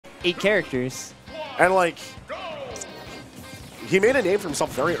8 characters. And like, he made a name for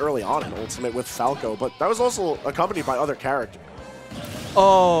himself very early on in Ultimate with Falco, but that was also accompanied by other characters.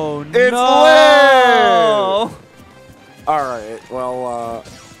 Oh, It's no! lit! Alright, well,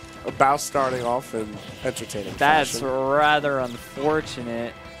 Bao starting off in entertaining That's fashion. rather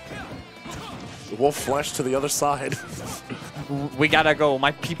unfortunate. Wolf Flesh to the other side. We gotta go.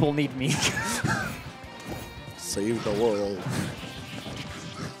 My people need me. Save the world.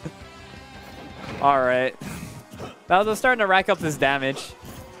 Alright. Bowser's starting to rack up this damage.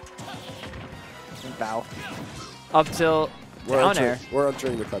 Bow. Up till down air. We're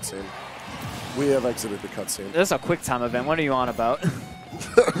entering the cutscene. We have exited the cutscene. This is a quick time event. What are you on about?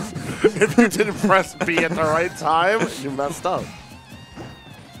 If you didn't press B at the right time, you messed up.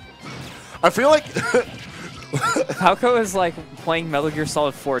 I feel like Falco is like playing Metal Gear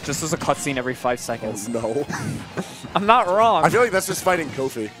Solid 4. It just as a cutscene every 5 seconds. Oh, no. I'm not wrong. I feel like that's just fighting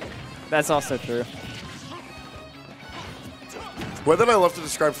Kofi. That's also true. One thing I love to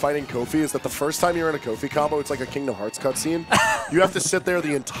describe fighting Kofi is that the first time you're in a Kofi combo, it's like a Kingdom Hearts cutscene. You have to sit there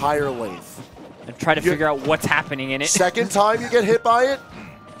the entire length. And try to figure out what's happening in it. Second time you get hit by it,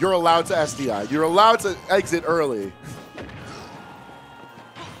 you're allowed to SDI. You're allowed to exit early.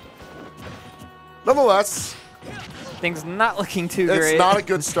 Nonetheless, Things not looking too great. it's not a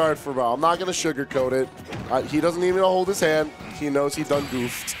good start for Bao. I'm not going to sugarcoat it. He doesn't even hold his hand. He knows he done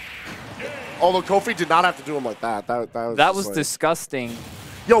goofed. Although Kofi did not have to do him like that. That was like, disgusting.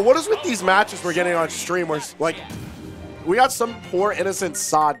 Yo, what is with these matches we're getting on stream where, like, we got some poor innocent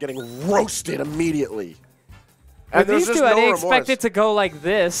sod getting roasted immediately. And With there's these just two, I no didn't expect remorse. it to go like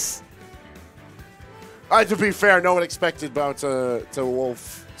this. To be fair, no one expected Bao to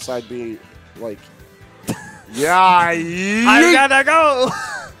Wolf side B, like, yeah. I gotta go!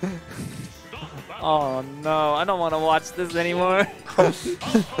 Oh no, I don't want to watch this anymore.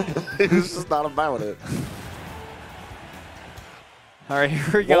 He's just not about it. Alright,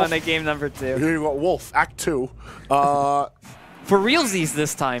 here we go on to game number 2. Here you go, Wolf, Act 2. For realsies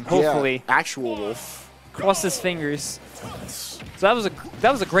this time, hopefully. Yeah, actual Wolf. Cross his fingers. So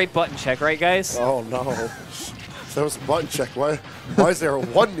that was a great button check, right guys? Oh no. That was a button check. Why is there a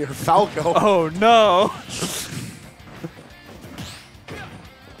 1 near Falco? Oh no!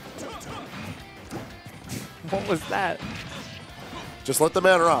 What was that? Just let the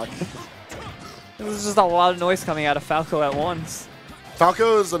man rock. There's just a lot of noise coming out of Falco at once.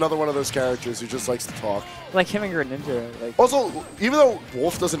 Falco is another one of those characters who just likes to talk. Like him and Greninja. Like, Also, even though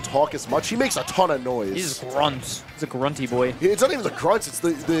Wolf doesn't talk as much, he makes a ton of noise. he just grunts. He's a grunty boy. It's not even the grunts, it's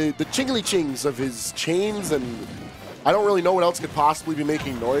the chingly chings of his chains, and I don't really know what else could possibly be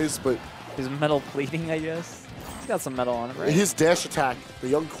making noise, but His metal pleating, I guess. He's got some metal on it, right? his dash attack, the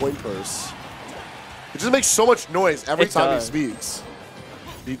young coin purse, it just makes so much noise every It time does. he speaks.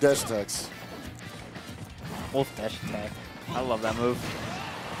 He dash attacks. Wolf dash attack. I love that move.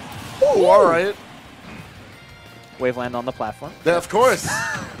 Oh, all right. Wave land on the platform. Yeah, of course.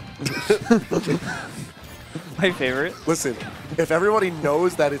 My favorite. Listen, if everybody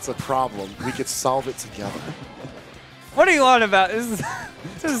knows that it's a problem, we could solve it together. What are you on about? This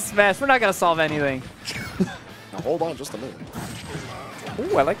is Smash. We're not going to solve anything. Now, hold on just a minute.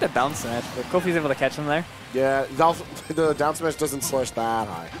 Ooh, I like the down smash, but Kofi's able to catch him there. Yeah, the down smash doesn't slash that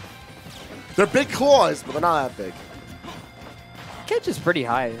high. They're big claws, but they're not that big. Catch is pretty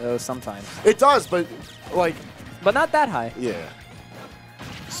high, though, sometimes. It does, but, like... But not that high. Yeah.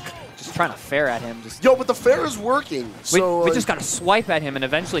 Just trying to fair at him. Just Yo, but the fair is working. So we just got to swipe at him, and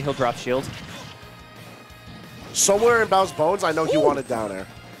eventually he'll drop shield. somewhere in Bao's bones, I know he wanted down air.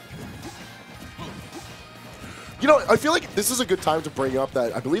 You know, I feel like this is a good time to bring up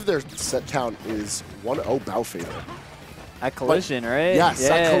that I believe their set count is 1-0 Bao Fader. At Collision, right? Yes,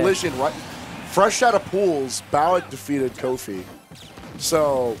 yeah. at Collision, right? Fresh out of pools, Bao had defeated Kofi.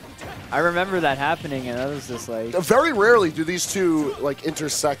 So I remember that happening, and I was just like... very rarely do these two like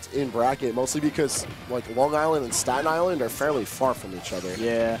intersect in bracket, mostly because like Long Island and Staten Island are fairly far from each other.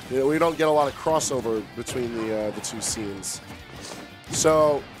 Yeah. You know, we don't get a lot of crossover between the two scenes.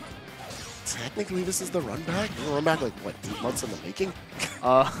 So technically, this is the run back. The run back like what, 8 months in the making?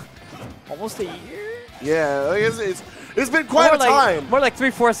 Almost a year. Yeah, I guess it's been quite a time. More like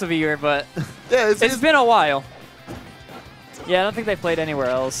 3/4 of a year, but Yeah, it's been a while. Yeah, I don't think they played anywhere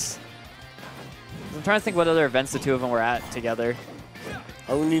else. I'm trying to think what other events the two of them were at together.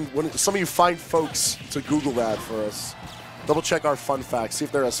 I need some of you fine folks to Google that for us. Double check our fun facts. See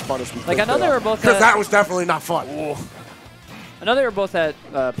if they're as fun as we think I know they were both because at- that was definitely not fun. I know they were both at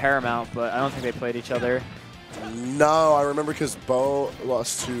Paramount, but I don't think they played each other. No, I remember because Bo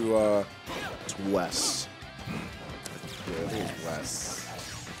lost to Wes. Yeah, I think it was Wes.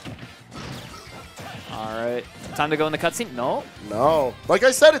 All right. Time to go in the cutscene? No. No. Like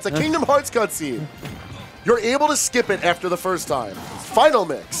I said, it's a Kingdom Hearts cutscene. You're able to skip it after the first time. Final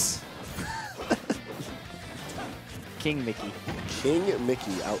mix. King Mickey. King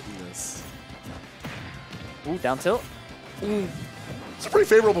Mickey out in this. Ooh, down tilt. It's a pretty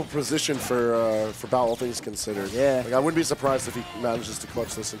favorable position for Bao, all things considered. Yeah. Like, I wouldn't be surprised if he manages to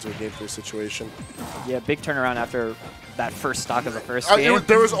clutch this into a Game 3 situation. Yeah, big turnaround after that first stock of the first game.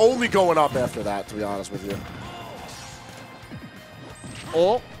 There was only going up after that, to be honest with you.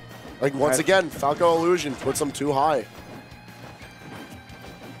 Oh. Like, once again, Falco Illusion puts him too high.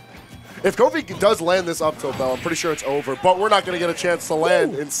 If Kofi does land this up tilt, though, I'm pretty sure it's over. But we're not going to get a chance to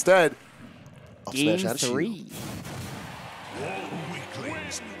land. Instead, Game 3.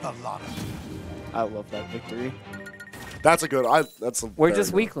 I love that victory. That's a good. We're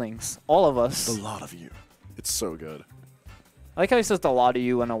just weaklings, all of us. The lot of you. It's so good. I like how he says the lot of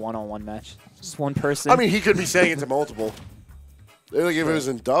you in a one-on-one match. Just one person. I mean, he could be saying it to multiple. Like, if it was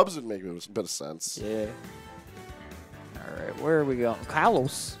in dubs, it'd make a bit of sense. Yeah. All right, where are we going?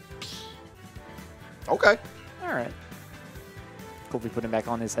 Carlos. Okay. All right. Kofi putting back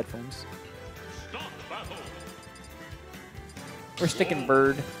on his headphones. We're sticking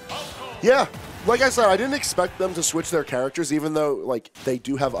Bird. Yeah. Like I said, I didn't expect them to switch their characters, even though, like, they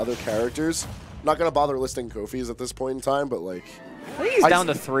do have other characters. I'm not going to bother listing Kofi's at this point in time, but, like... I think he's down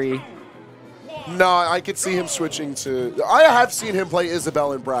to 3. No, I could see him switching to... I have seen him play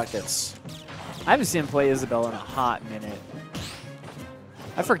Isabelle in brackets. I haven't seen him play Isabelle in a hot minute.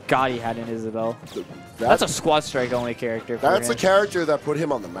 I forgot he had an Isabelle. That's a squad strike only character for That's him. a character that put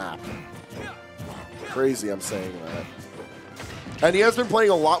him on the map. Crazy I'm saying that. And he has been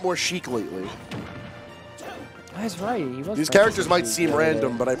playing a lot more Sheik lately. That's right. He was These characters might seem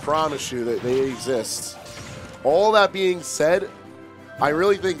random, but I promise you that they exist. All that being said, I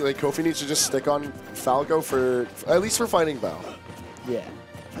really think that Kofi needs to just stick on Falco for, at least for fighting Bao. Yeah.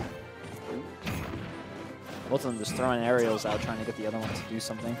 Both of them just throwing aerials out, trying to get the other one to do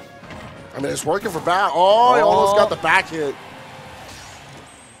something. I mean, it's working for Bao. Oh, he almost got the back hit.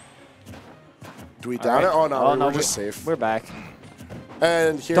 Do we down it? Oh, no, we're just safe. We're back.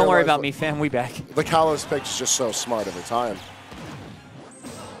 And here Don't worry about me, fam. We back. The Kalos pick is just so smart every time.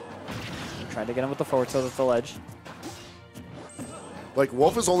 Tried to get him with the forward tilt at the ledge. Like,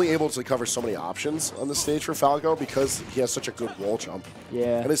 Wolf is only able to cover so many options on the stage for Falco because he has such a good wall jump.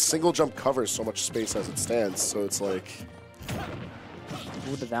 Yeah. And his single jump covers so much space as it stands, so it's like...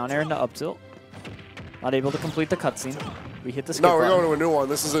 Ooh, the down air and the up tilt. Not able to complete the cutscene. We hit the skip No, we're button. going to a new one.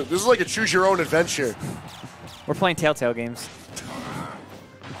 This is like a choose-your-own adventure. We're playing Telltale games.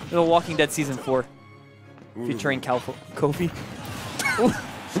 The Walking Dead Season 4. Featuring Kofi.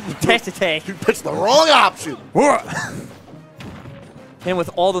 Dash attack. You pitched the wrong option. And with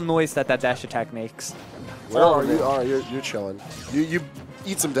all the noise that dash attack makes. Where are you? All right, you're chilling. You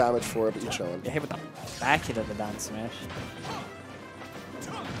eat some damage for it, but you're chilling. Yeah, hit with the back hit of the down smash.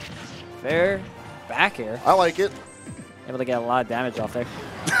 Fair. Back air. I like it. Able to get a lot of damage off there.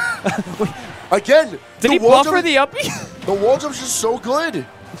 Again, did he buffer the uppie? The wall jump's just so good.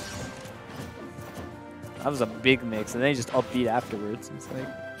 That was a big mix, and then he just upbeat afterwards. It's like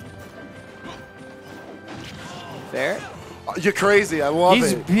fair. You're crazy. I love it.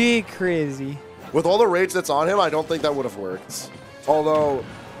 He's big crazy. With all the rage that's on him, I don't think that would have worked. Although,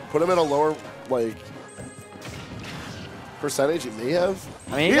 put him in a lower like percentage, he may have.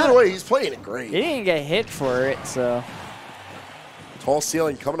 I mean, either way, he's playing it great. He didn't get hit for it, so. Tall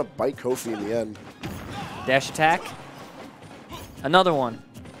ceiling coming to bite Kofi in the end. Dash attack. Another one.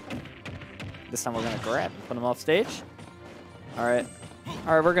 This time we're going to grab. Put him off stage. All right.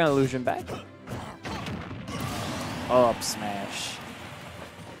 All right, we're going to illusion back. Up smash.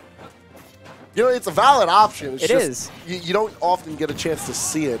 You know, it's a valid option. It's it just, is. You don't often get a chance to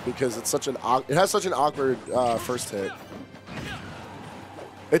see it because it's such an it has such an awkward first hit.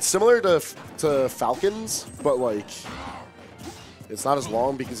 It's similar to Falcon's, but like it's not as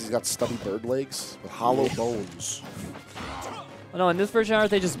long because he's got stubby bird legs with hollow bones. Oh, no, in this version,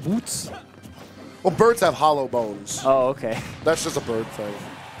 aren't they just boots? Well, birds have hollow bones. Oh, okay. That's just a bird thing.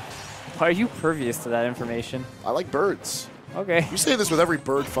 Why are you pervious to that information? I like birds. Okay. You say this with every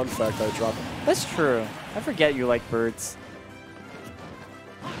bird fun fact I drop. That's true. I forget you like birds.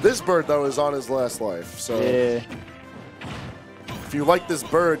 This bird, though, is on his last life. So yeah. If you like this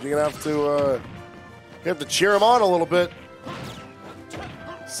bird, you're going to have to cheer him on a little bit.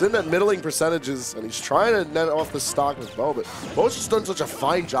 Sitting at middling percentages, and he's trying to net off the stock with Bo, but Bo's just done such a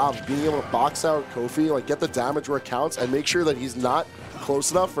fine job of being able to box out Kofi, like get the damage where it counts, and make sure that he's not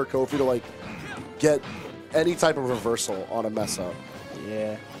close enough for Kofi to like get any type of reversal on a mess up.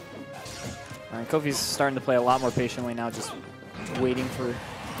 Yeah. All right, Kofi's starting to play a lot more patiently now, just waiting for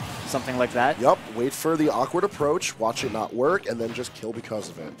something like that. Yep, wait for the awkward approach, watch it not work, and then just kill because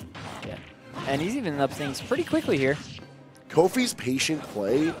of it. Yeah, and he's evening up things pretty quickly here. Kofi's patient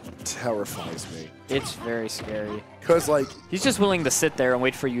play terrifies me. It's very scary. Because, like... He's just willing to sit there and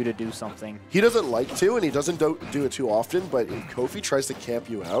wait for you to do something. He doesn't like to, and he doesn't do it too often, but if Kofi tries to camp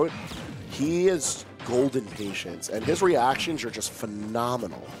you out, he is golden patience, and his reactions are just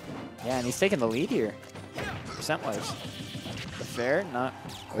phenomenal. Yeah, and he's taking the lead here, percent-wise. The fair, not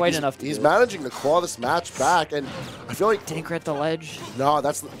quite enough to He's do managing to claw this match back, and I feel like... Didn't crit the ledge. No,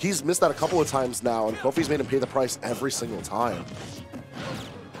 he's missed that a couple of times now, and Kofi's made him pay the price every single time.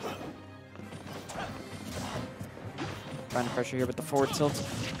 Trying to pressure here with the forward tilt.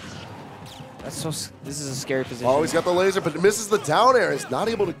 This is a scary position. Oh, he's got the laser, but misses the down air. He's not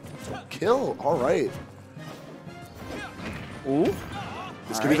able to kill. All right. Ooh.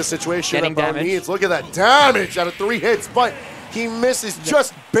 This could be the situation Getting that Bo damage. needs. Look at that damage out of 3 hits, but he misses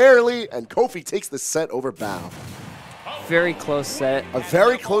just barely, and Kofi takes the set over Bao. Very close set. A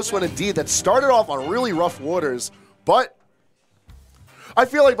very close one indeed that started off on really rough waters, but I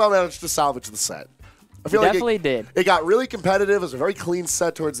feel like Bao managed to salvage the set. I feel like Definitely did. It got really competitive. It was a very clean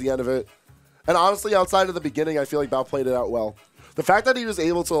set towards the end of it. And honestly, outside of the beginning, I feel like Bao played it out well. The fact that he was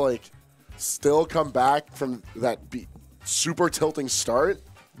able to, like, still come back from that super tilting start.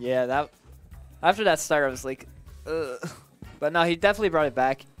 Yeah, after that start, I was like, ugh. But no, he definitely brought it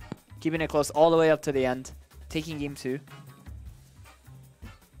back, keeping it close all the way up to the end, taking game 2.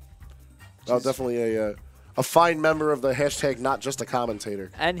 Oh, definitely a fine member of the hashtag not just a commentator.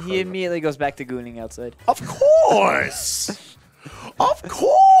 And he immediately goes back to gooning outside. Of course! Of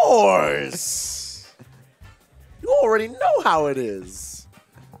course! You already know how it is.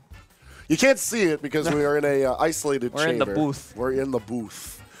 You can't see it because we are in a isolated chamber. We're in the booth. We're in the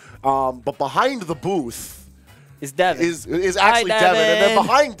booth. But behind the booth Is Devin. is actually Hi, Devin. And then Devin.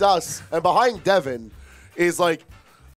 behind us and behind Devin is like